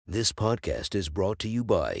This podcast is brought to you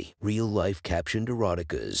by Real Life Captioned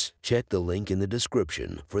Eroticas. Check the link in the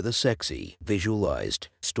description for the sexy, visualized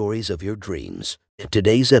stories of your dreams.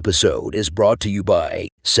 Today's episode is brought to you by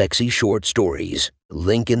Sexy Short Stories.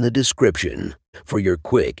 Link in the description for your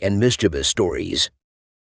quick and mischievous stories.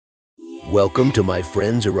 Welcome to my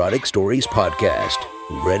friend's Erotic Stories podcast,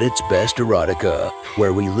 Reddit's Best Erotica,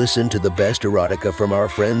 where we listen to the best erotica from our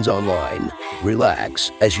friends online.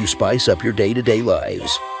 Relax as you spice up your day-to-day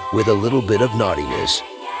lives with a little bit of naughtiness.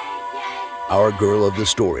 Our girl of the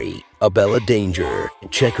story, Abella Danger.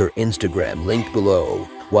 Check her Instagram linked below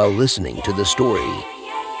while listening to the story.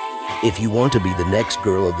 If you want to be the next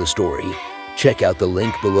girl of the story, check out the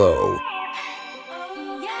link below.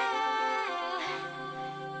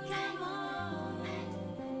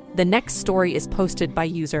 The next story is posted by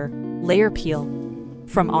user Layer Peel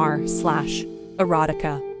from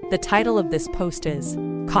r/erotica. The title of this post is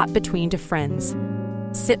Caught Between Two Friends.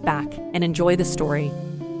 Sit back and enjoy the story.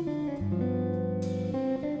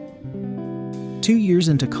 2 years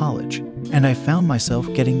into college, and I found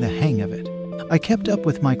myself getting the hang of it. I kept up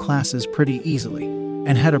with my classes pretty easily,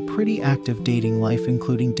 and had a pretty active dating life,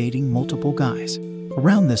 including dating multiple guys.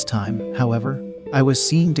 Around this time, however, I was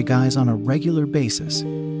seeing two guys on a regular basis.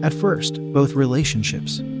 At first, both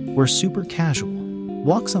relationships were super casual.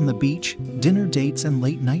 Walks on the beach, dinner dates, and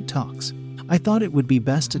late-night talks. I thought it would be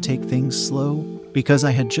best to take things slow because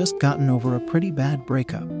I had just gotten over a pretty bad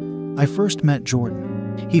breakup. I first met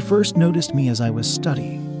Jordan. He first noticed me as I was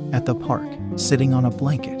studying at the park, sitting on a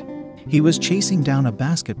blanket. He was chasing down a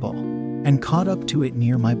basketball and caught up to it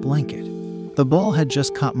near my blanket. The ball had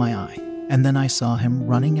just caught my eye, and then I saw him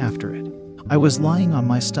running after it. I was lying on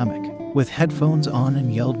my stomach with headphones on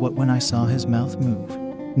and yelled what when I saw his mouth move.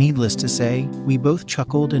 Needless to say, we both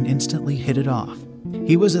chuckled and instantly hit it off.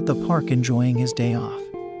 He was at the park enjoying his day off,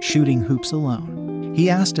 shooting hoops alone. He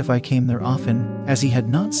asked if I came there often, as he had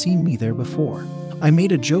not seen me there before. I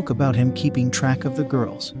made a joke about him keeping track of the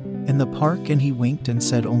girls in the park, and he winked and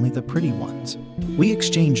said only the pretty ones. We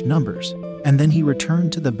exchanged numbers, and then he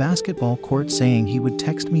returned to the basketball court saying he would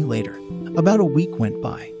text me later. About a week went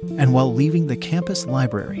by, and while leaving the campus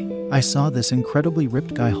library, I saw this incredibly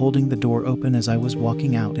ripped guy holding the door open as I was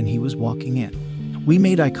walking out and he was walking in. We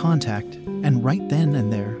made eye contact, and right then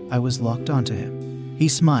and there, I was locked onto him. He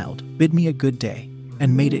smiled, bid me a good day,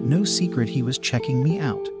 and made it no secret he was checking me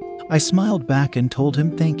out. I smiled back and told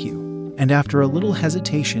him thank you, and after a little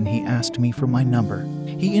hesitation he asked me for my number.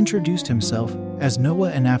 He introduced himself as Noah,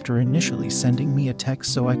 and after initially sending me a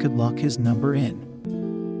text so I could lock his number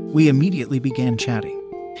in, we immediately began chatting.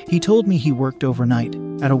 He told me he worked overnight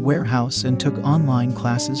at a warehouse and took online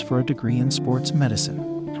classes for a degree in sports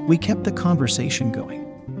medicine. We kept the conversation going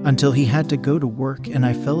until he had to go to work, and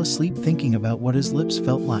I fell asleep thinking about what his lips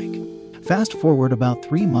felt like. Fast forward about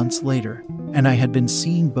 3 months later, and I had been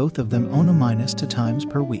seeing both of them -2 times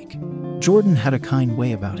per week. Jordan had a kind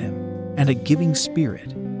way about him and a giving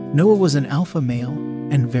spirit. Noah was an alpha male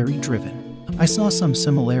and very driven. I saw some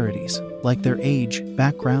similarities, like their age,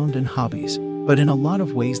 background, and hobbies, but in a lot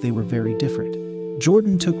of ways they were very different.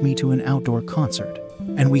 Jordan took me to an outdoor concert,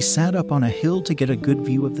 and we sat up on a hill to get a good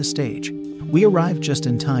view of the stage. We arrived just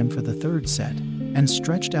in time for the third set, and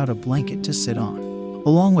stretched out a blanket to sit on,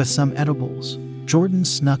 along with some edibles. Jordan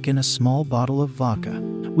snuck in a small bottle of vodka.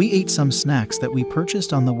 We ate some snacks that we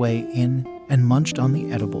purchased on the way in, and munched on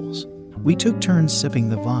the edibles. We took turns sipping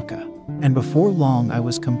the vodka, and before long I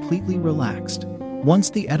was completely relaxed. Once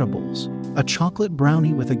the edibles, a chocolate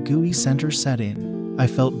brownie with a gooey center, set in, I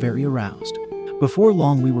felt very aroused. Before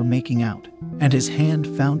long we were making out, and his hand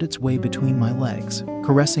found its way between my legs,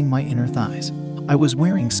 caressing my inner thighs. I was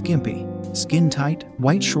wearing skimpy, skin-tight,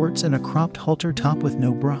 white shorts and a cropped halter top with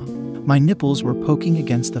no bra. My nipples were poking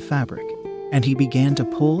against the fabric, and he began to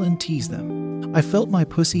pull and tease them. I felt my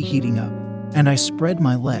pussy heating up, and I spread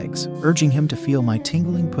my legs, urging him to feel my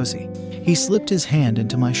tingling pussy. He slipped his hand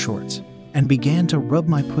into my shorts and began to rub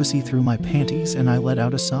my pussy through my panties, and I let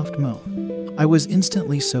out a soft moan. I was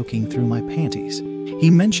instantly soaking through my panties. He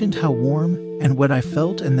mentioned how warm and wet I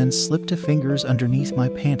felt, and then slipped his fingers underneath my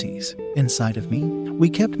panties, inside of me. We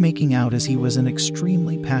kept making out as he was an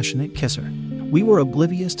extremely passionate kisser. We were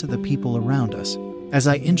oblivious to the people around us as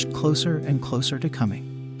I inched closer and closer to coming.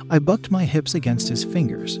 I bucked my hips against his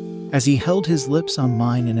fingers as he held his lips on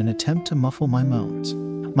mine in an attempt to muffle my moans.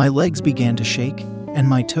 My legs began to shake, and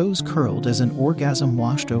my toes curled as an orgasm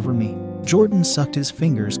washed over me. Jordan sucked his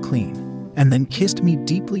fingers clean, and then kissed me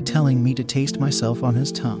deeply, telling me to taste myself on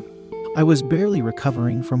his tongue. I was barely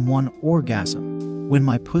recovering from one orgasm when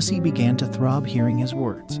my pussy began to throb hearing his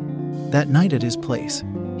words. That night at his place,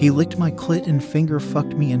 he licked my clit and finger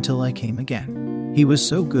fucked me until I came again. He was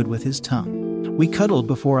so good with his tongue. We cuddled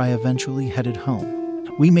before I eventually headed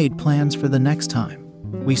home. We made plans for the next time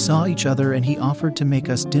we saw each other, and he offered to make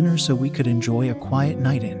us dinner so we could enjoy a quiet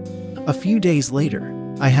night in. A few days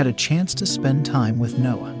later, I had a chance to spend time with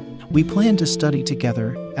Noah. We planned to study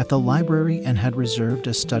together at the library and had reserved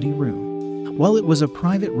a study room. While it was a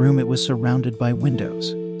private room, it was surrounded by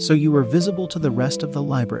windows, so you were visible to the rest of the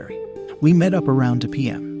library. We met up around 2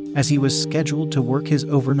 p.m., as he was scheduled to work his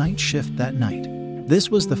overnight shift that night. This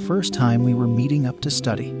was the first time we were meeting up to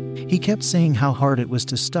study. He kept saying how hard it was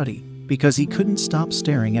to study because he couldn't stop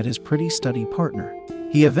staring at his pretty study partner.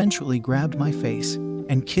 He eventually grabbed my face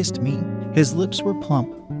and kissed me. His lips were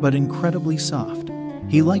plump but incredibly soft.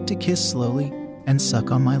 He liked to kiss slowly and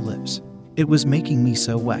suck on my lips. It was making me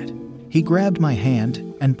so wet. He grabbed my hand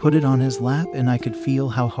and put it on his lap, and I could feel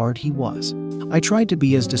how hard he was. I tried to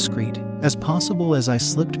be as discreet as possible as I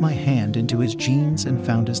slipped my hand into his jeans and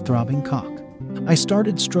found his throbbing cock. I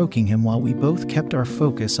started stroking him while we both kept our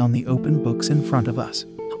focus on the open books in front of us.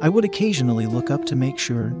 I would occasionally look up to make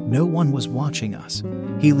sure no one was watching us.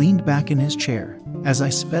 He leaned back in his chair as I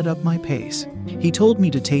sped up my pace. He told me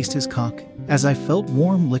to taste his cock as I felt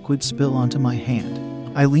warm liquid spill onto my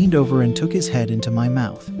hand. I leaned over and took his head into my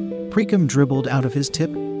mouth. Precum dribbled out of his tip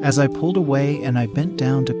as I pulled away, and I bent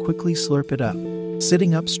down to quickly slurp it up.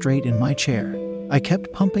 Sitting up straight in my chair, I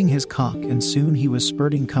kept pumping his cock, and soon he was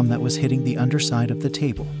spurting cum that was hitting the underside of the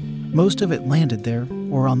table. Most of it landed there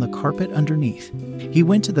or on the carpet underneath. He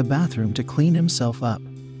went to the bathroom to clean himself up,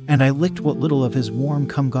 and I licked what little of his warm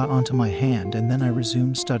cum got onto my hand, and then I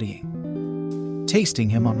resumed studying, tasting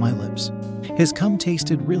him on my lips. His cum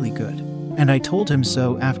tasted really good, and I told him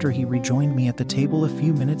so after he rejoined me at the table a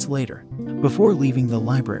few minutes later. Before leaving the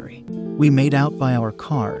library, we made out by our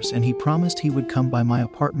cars, and he promised he would come by my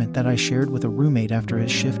apartment that I shared with a roommate after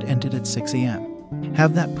his shift ended at 6 a.m.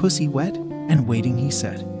 Have that pussy wet and waiting, he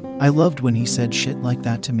said. I loved when he said shit like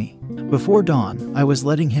that to me. Before dawn, I was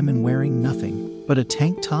letting him in wearing nothing but a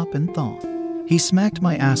tank top and thong. He smacked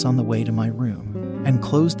my ass on the way to my room and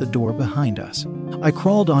closed the door behind us. I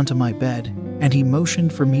crawled onto my bed, and he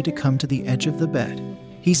motioned for me to come to the edge of the bed.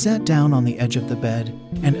 He sat down on the edge of the bed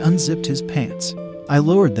and unzipped his pants. I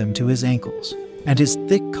lowered them to his ankles, and his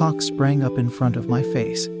thick cock sprang up in front of my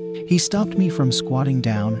face. He stopped me from squatting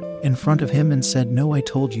down in front of him and said, "No, I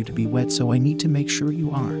told you to be wet, so I need to make sure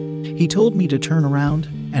you are." He told me to turn around,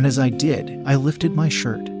 and as I did, I lifted my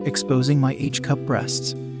shirt, exposing my H-cup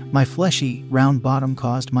breasts. My fleshy, round bottom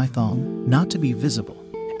caused my thong not to be visible.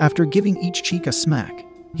 After giving each cheek a smack,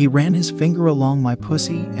 he ran his finger along my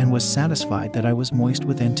pussy and was satisfied that I was moist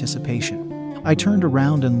with anticipation. I turned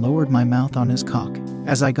around and lowered my mouth on his cock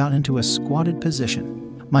as I got into a squatted position.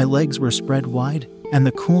 My legs were spread wide, and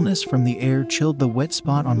the coolness from the air chilled the wet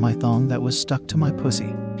spot on my thong that was stuck to my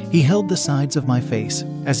pussy. He held the sides of my face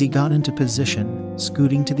as he got into position,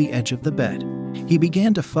 scooting to the edge of the bed. He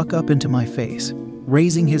began to fuck up into my face,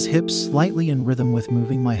 raising his hips slightly in rhythm with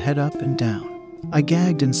moving my head up and down. I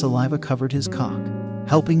gagged and saliva covered his cock,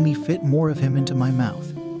 helping me fit more of him into my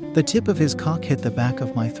mouth. The tip of his cock hit the back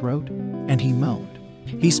of my throat, and he moaned.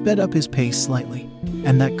 He sped up his pace slightly,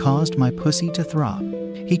 and that caused my pussy to throb.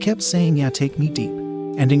 He kept saying, "Yeah, take me deep,"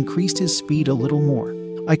 and increased his speed a little more.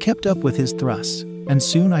 I kept up with his thrusts, and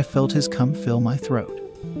soon I felt his cum fill my throat.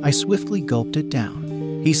 I swiftly gulped it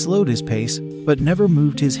down. He slowed his pace, but never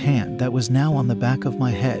moved his hand that was now on the back of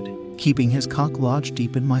my head, keeping his cock lodged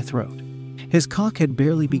deep in my throat. His cock had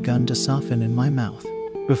barely begun to soften in my mouth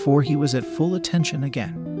before he was at full attention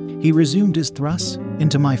again. He resumed his thrusts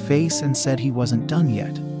into my face and said he wasn't done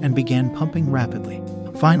yet, and began pumping rapidly.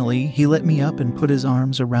 Finally, he let me up and put his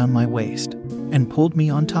arms around my waist and pulled me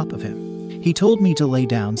on top of him. He told me to lay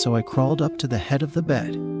down, so I crawled up to the head of the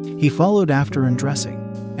bed. He followed after, undressing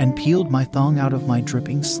and peeled my thong out of my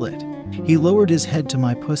dripping slit. He lowered his head to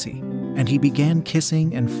my pussy, and he began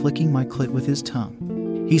kissing and flicking my clit with his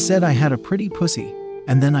tongue. He said I had a pretty pussy,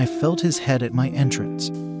 and then I felt his head at my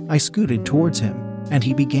entrance. I scooted towards him, and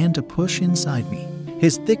he began to push inside me.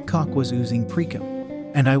 His thick cock was oozing precum,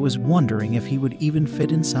 and I was wondering if he would even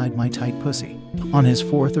fit inside my tight pussy. On his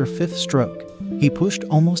fourth or fifth stroke, he pushed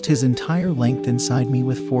almost his entire length inside me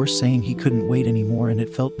with force, saying he couldn't wait anymore, and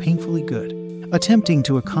it felt painfully good. Attempting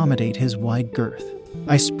to accommodate his wide girth,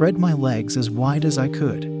 I spread my legs as wide as I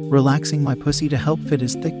could, relaxing my pussy to help fit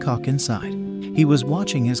his thick cock inside. He was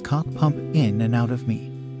watching his cock pump in and out of me,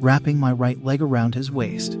 wrapping my right leg around his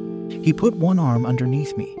waist. He put one arm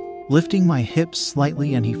underneath me, lifting my hips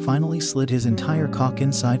slightly, and he finally slid his entire cock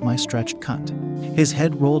inside my stretched cunt. His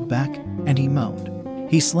head rolled back, and he moaned.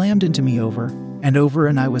 He slammed into me over and over,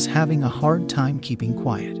 and I was having a hard time keeping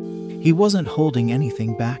quiet. He wasn't holding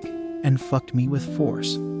anything back, and fucked me with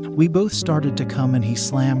force. We both started to come and he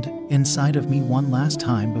slammed inside of me one last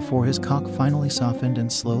time before his cock finally softened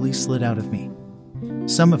and slowly slid out of me,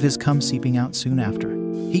 some of his cum seeping out soon after.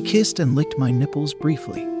 He kissed and licked my nipples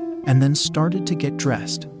briefly, and then started to get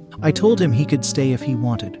dressed. I told him he could stay if he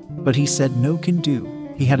wanted, but he said no can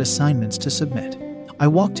do, he had assignments to submit. I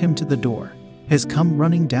walked him to the door, his cum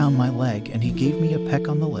running down my leg, and he gave me a peck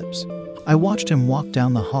on the lips. I watched him walk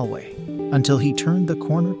down the hallway until he turned the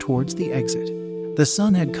corner towards the exit. The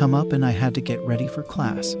sun had come up and I had to get ready for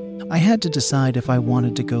class. I had to decide if I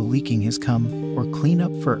wanted to go leaking his cum or clean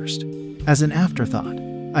up first. As an afterthought,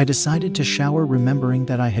 I decided to shower, remembering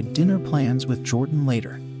that I had dinner plans with Jordan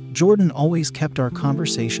later. Jordan always kept our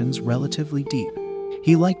conversations relatively deep.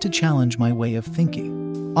 He liked to challenge my way of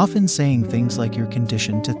thinking, often saying things like "you're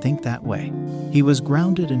conditioned to think that way." He was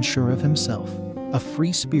grounded and sure of himself, a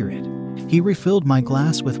free spirit. He refilled my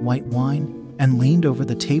glass with white wine and leaned over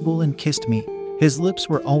the table and kissed me. His lips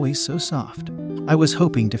were always so soft. I was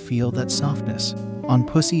hoping to feel that softness on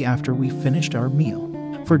pussy after we finished our meal.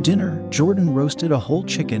 For dinner, Jordan roasted a whole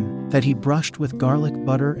chicken that he brushed with garlic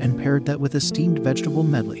butter and paired that with a steamed vegetable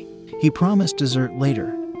medley. He promised dessert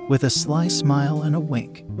later, with a sly smile and a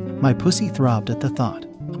wink. My pussy throbbed at the thought.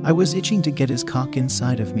 I was itching to get his cock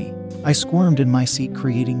inside of me. I squirmed in my seat,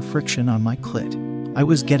 creating friction on my clit. I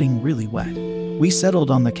was getting really wet. We settled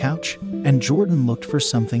on the couch, and Jordan looked for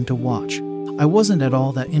something to watch. I wasn't at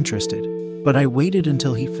all that interested, but I waited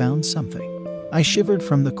until he found something. I shivered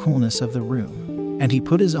from the coolness of the room, and he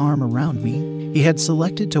put his arm around me. He had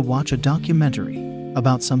selected to watch a documentary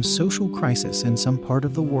about some social crisis in some part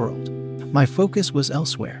of the world. My focus was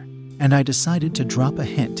elsewhere, and I decided to drop a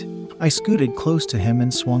hint. I scooted close to him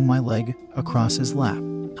and swung my leg across his lap.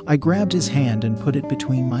 I grabbed his hand and put it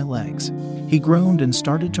between my legs. He groaned and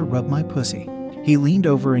started to rub my pussy. He leaned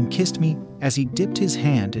over and kissed me as he dipped his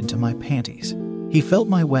hand into my panties. He felt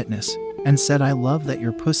my wetness and said, "I love that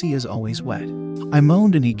your pussy is always wet." I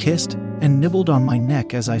moaned and he kissed and nibbled on my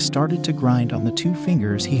neck as I started to grind on the 2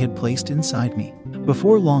 fingers he had placed inside me.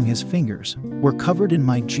 Before long, his fingers were covered in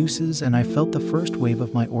my juices and I felt the first wave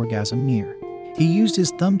of my orgasm near. He used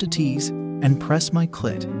his thumb to tease and press my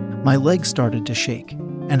clit. My legs started to shake,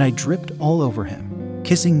 and I dripped all over him.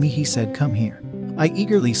 Kissing me, he said, "Come here." I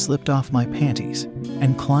eagerly slipped off my panties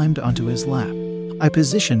and climbed onto his lap. I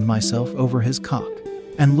positioned myself over his cock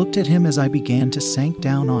and looked at him as I began to sink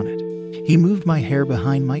down on it. He moved my hair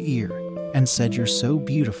behind my ear and said, "You're so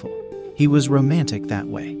beautiful." He was romantic that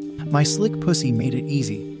way. My slick pussy made it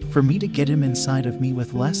easy for me to get him inside of me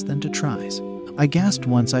with less than 2 tries. I gasped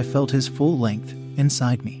once I felt his full length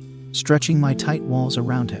inside me, stretching my tight walls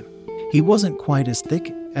around him. He wasn't quite as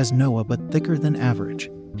thick as Noah, but thicker than average.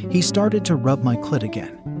 He started to rub my clit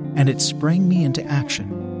again, and it sprang me into action.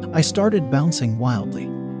 I started bouncing wildly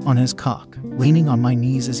on his cock, leaning on my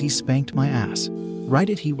knees as he spanked my ass. "Ride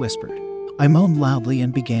it," he whispered. I moaned loudly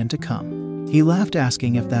and began to come. He laughed,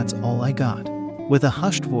 asking if that's all I got. With a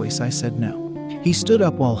hushed voice, I said no. He stood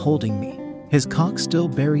up while holding me, his cock still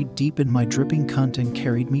buried deep in my dripping cunt, and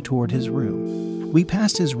carried me toward his room. We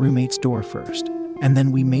passed his roommate's door first, and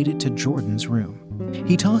then we made it to Jordan's room.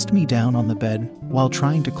 He tossed me down on the bed while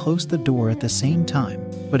trying to close the door at the same time,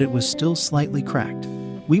 but it was still slightly cracked.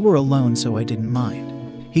 We were alone, so I didn't mind.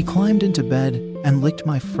 He climbed into bed and licked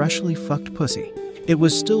my freshly fucked pussy. It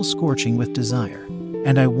was still scorching with desire,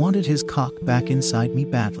 and I wanted his cock back inside me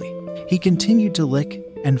badly. He continued to lick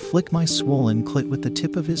and flick my swollen clit with the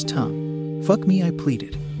tip of his tongue. "Fuck me," I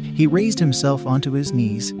pleaded. He raised himself onto his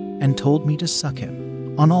knees and told me to suck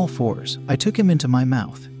him. On all fours, I took him into my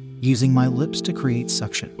mouth, using my lips to create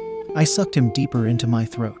suction. I sucked him deeper into my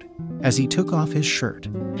throat. As he took off his shirt,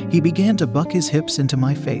 he began to buck his hips into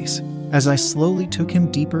my face as I slowly took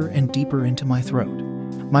him deeper and deeper into my throat.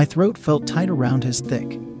 My throat felt tight around his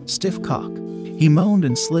thick, stiff cock. He moaned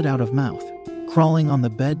and slid out of mouth, crawling on the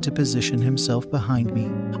bed to position himself behind me.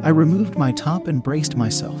 I removed my top and braced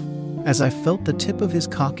myself as I felt the tip of his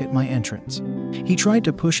cock at my entrance. He tried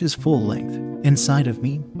to push his full length inside of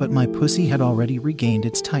me, but my pussy had already regained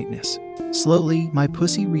its tightness. Slowly, my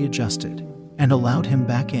pussy readjusted and allowed him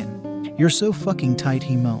back in. "You're so fucking tight,"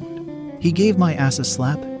 he moaned. He gave my ass a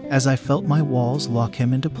slap as I felt my walls lock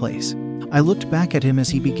him into place. I looked back at him as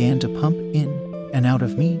he began to pump in and out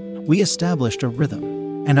of me. We established a rhythm,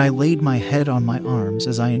 and I laid my head on my arms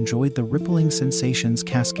as I enjoyed the rippling sensations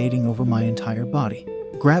cascading over my entire body.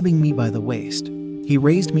 Grabbing me by the waist, he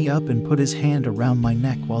raised me up and put his hand around my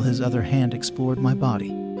neck while his other hand explored my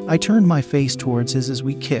body. I turned my face towards his as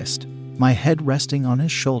we kissed, my head resting on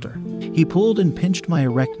his shoulder. He pulled and pinched my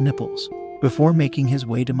erect nipples before making his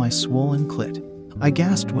way to my swollen clit. I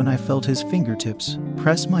gasped when I felt his fingertips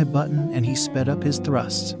press my button and he sped up his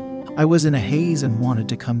thrusts. I was in a haze and wanted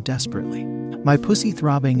to come desperately, my pussy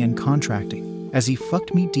throbbing and contracting as he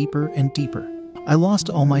fucked me deeper and deeper. I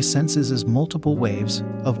lost all my senses as multiple waves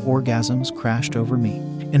of orgasms crashed over me.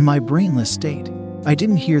 In my brainless state, I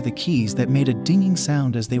didn't hear the keys that made a dinging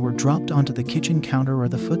sound as they were dropped onto the kitchen counter or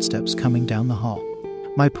the footsteps coming down the hall.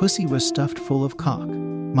 My pussy was stuffed full of cock.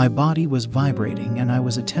 My body was vibrating and I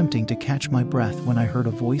was attempting to catch my breath when I heard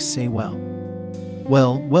a voice say, well,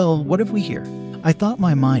 what have we here? I thought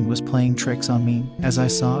my mind was playing tricks on me as I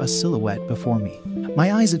saw a silhouette before me.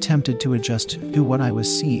 My eyes attempted to adjust to what I was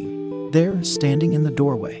seeing. There, standing in the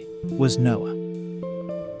doorway, was Noah.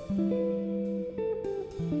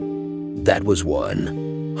 That was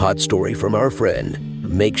one hot story from our friend.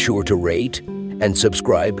 Make sure to rate and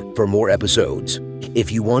subscribe for more episodes.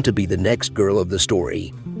 If you want to be the next girl of the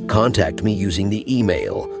story, contact me using the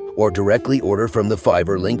email or directly order from the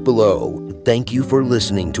Fiverr link below. Thank you for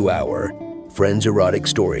listening to our Friends Erotic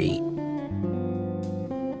Story.